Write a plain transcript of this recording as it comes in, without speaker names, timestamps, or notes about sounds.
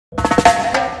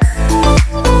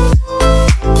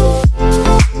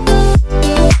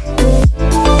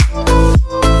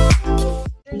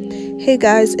Hey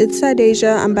guys, it's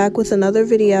Sadeja. I'm back with another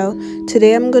video.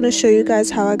 Today I'm going to show you guys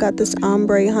how I got this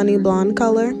ombre honey blonde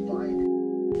color.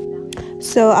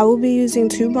 So I will be using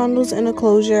 2 bundles in a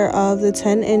closure of the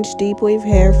 10-inch deep wave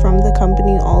hair from the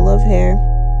company ALLove Hair.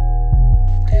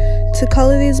 To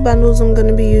color these bundles, I'm going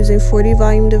to be using 40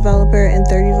 volume developer and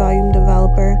 30 volume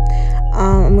developer.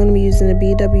 I'm going to be using a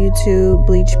BW2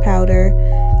 bleach powder.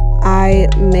 I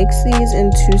mix these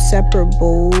in 2 separate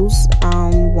bowls,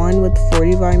 one with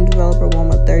 40 volume developer, one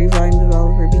with 30 volume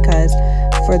developer, because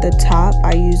for the top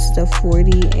I use the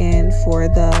 40 and for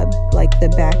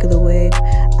the back of the wig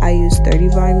I use 30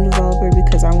 volume developer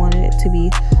because I wanted it to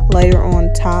be lighter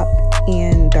on top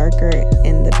and darker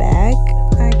in the back.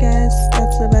 I guess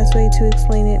that's the best way to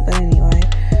explain it, but anyway.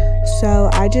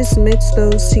 So I just mix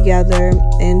those together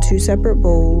in 2 separate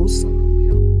bowls.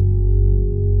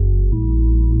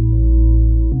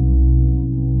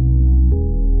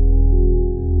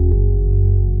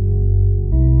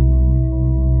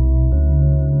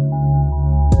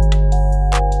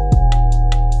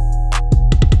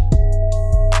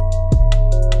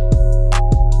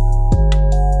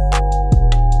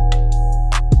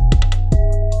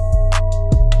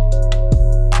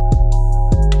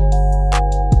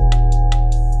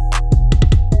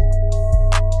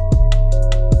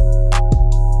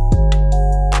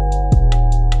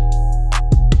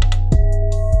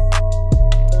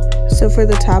 So for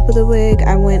the top of the wig,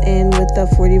 I went in with the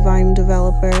 40 volume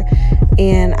developer,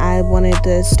 and I wanted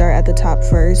to start at the top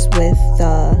first with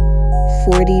the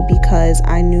 40 because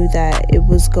I knew that it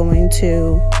was going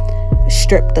to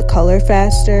strip the color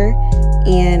faster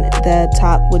and the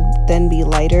top would then be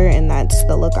lighter, and that's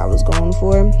the look I was going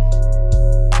for.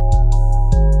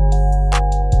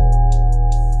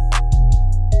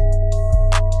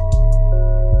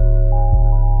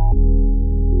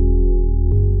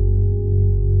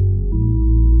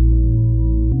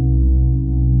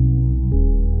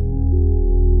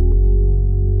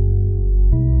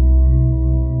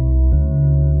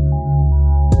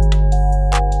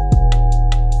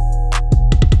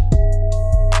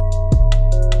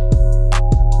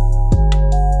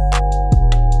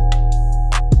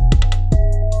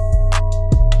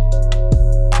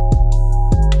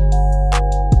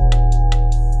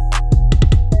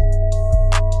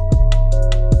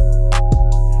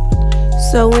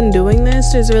 So when doing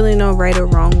this, there's really no right or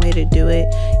wrong way to do it.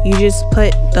 You just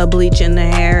put the bleach in the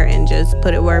hair and just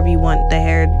put it wherever you want the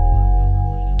hair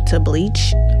to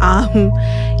bleach.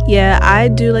 Yeah, I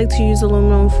do like to use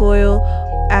aluminum foil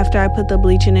after I put the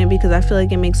bleach in it because I feel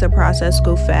like it makes the process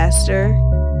go faster.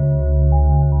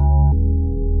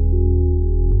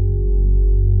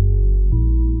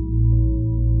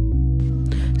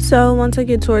 So once I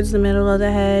get towards the middle of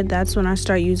the head, that's when I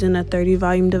start using a 30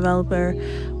 volume developer,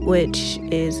 which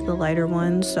is the lighter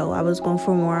one. So I was going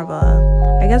for more of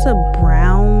I guess a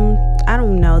brown. I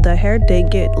don't know. The hair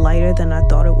did get lighter than I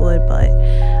thought it would, but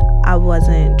I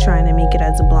wasn't trying to make it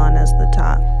as blonde as the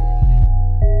top.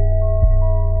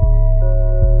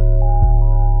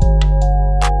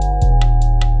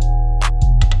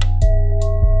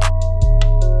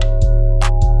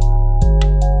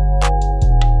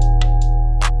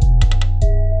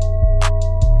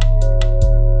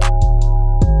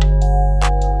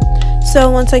 So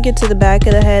once I get to the back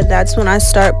of the head, that's when I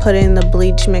start putting the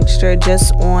bleach mixture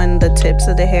just on the tips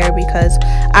of the hair because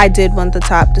I did want the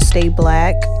top to stay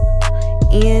black.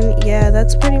 And yeah,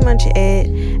 that's pretty much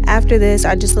it. After this,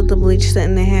 I just let the bleach sit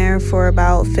in the hair for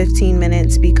about 15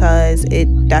 minutes because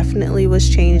it definitely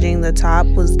was changing. The top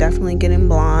was definitely getting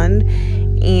blonde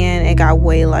and it got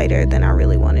way lighter than I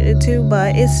really wanted it to,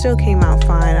 but it still came out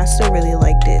fine. I still really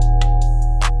liked it.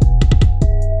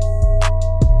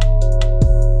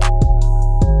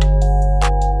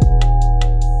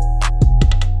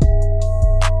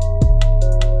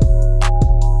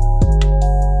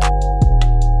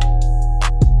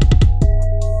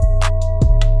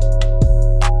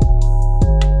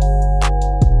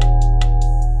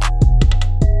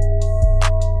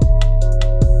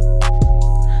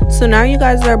 So now you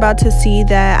guys are about to see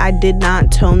that I did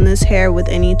not tone this hair with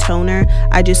any toner.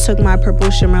 I just took my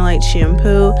purple shimmer light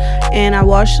shampoo and I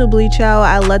washed the bleach out.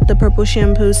 I let the purple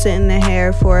shampoo sit in the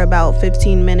hair for about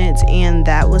 15 minutes and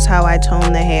that was how I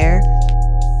toned the hair.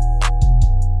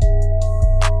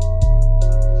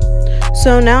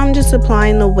 So now I'm just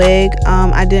applying the wig.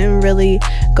 I didn't really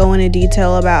go into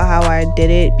detail about how I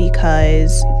did it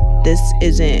because this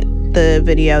isn't the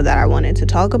video that I wanted to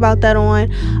talk about that on.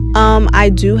 I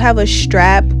do have a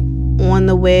strap on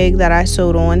the wig that I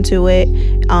sewed onto it,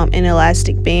 an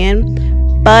elastic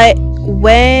band, but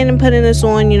when putting this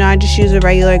on, you know, I just use a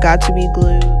regular got to be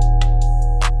glue.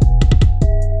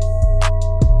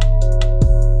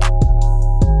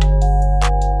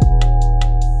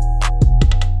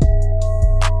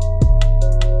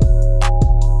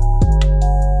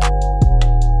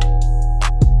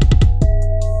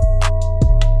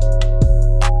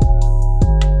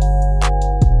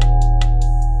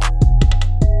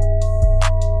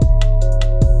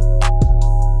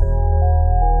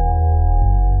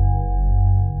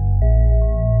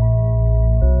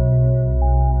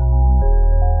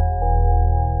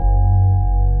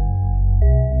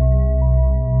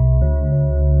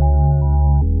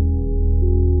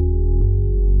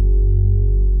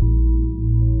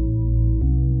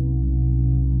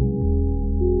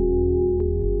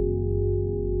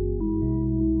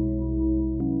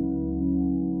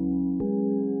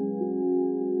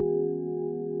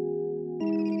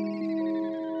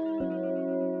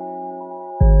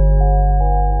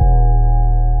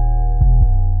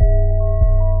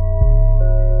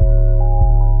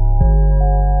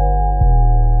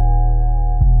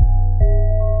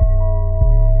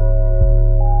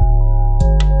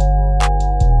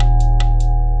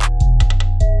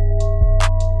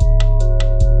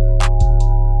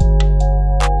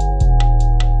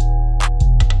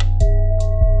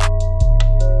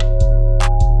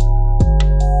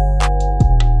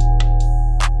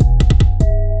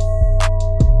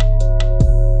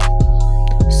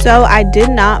 So I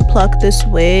did not pluck this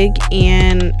wig,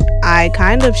 and I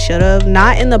kind of should have,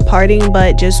 not in the parting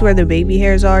but just where the baby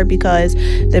hairs are, because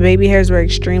the baby hairs were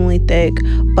extremely thick.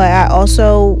 But I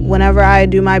also, whenever I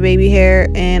do my baby hair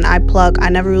and I pluck, I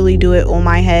never really do it on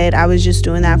my head. I was just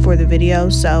doing that for the video,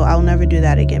 so I'll never do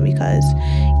that again, because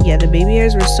yeah, the baby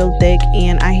hairs were so thick,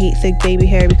 and I hate thick baby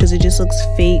hair because it just looks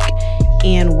fake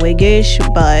and wiggish.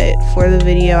 But for the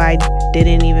video I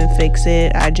didn't even fix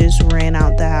it. I just ran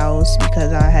out the house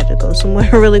because I had to go somewhere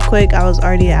really quick. I was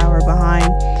already an hour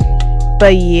behind.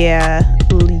 But yeah,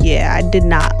 I did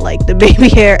not like the baby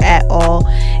hair at all.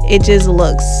 It just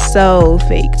looks so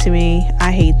fake to me.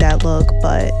 I hate that look.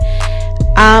 But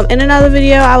in another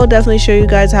video I will definitely show you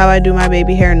guys how I do my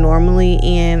baby hair normally,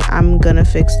 and I'm gonna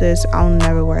fix this. I'll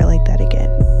never wear it like that again.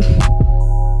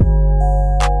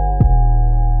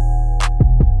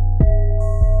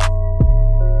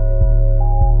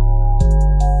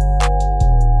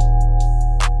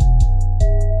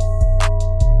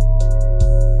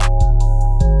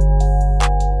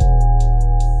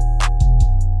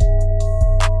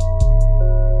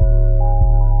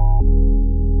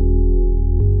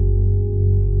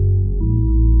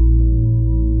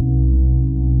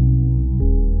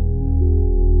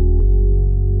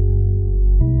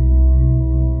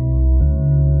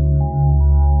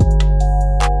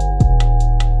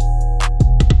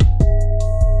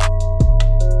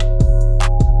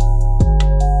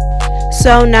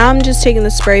 So now I'm just taking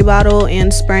the spray bottle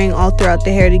and spraying all throughout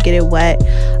the hair to get it wet.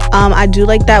 I do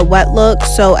like that wet look,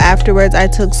 so afterwards I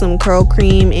took some curl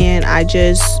cream and I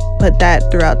just put that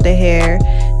throughout the hair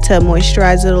to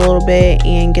moisturize it a little bit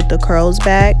and get the curls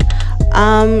back.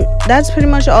 That's pretty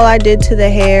much all I did to the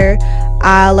hair.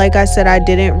 Like I said, I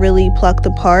didn't really pluck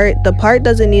the part. The part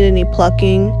doesn't need any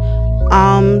plucking.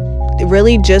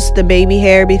 Really just the baby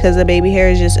hair, because the baby hair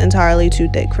is just entirely too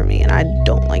thick for me and I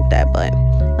don't like that. But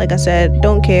like I said,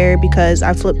 don't care because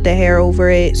I flipped the hair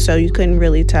over it, so you couldn't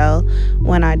really tell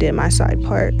when I did my side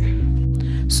part.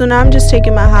 So now I'm just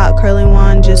taking my hot curling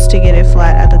wand just to get it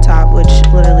flat at the top, which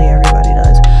literally everybody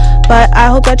does. But I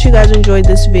hope that you guys enjoyed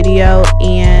this video,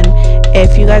 and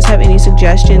if you guys have any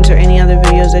suggestions or any other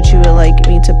videos that you would like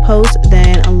me to post,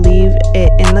 then leave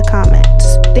it in the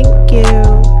comments. Thank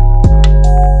you.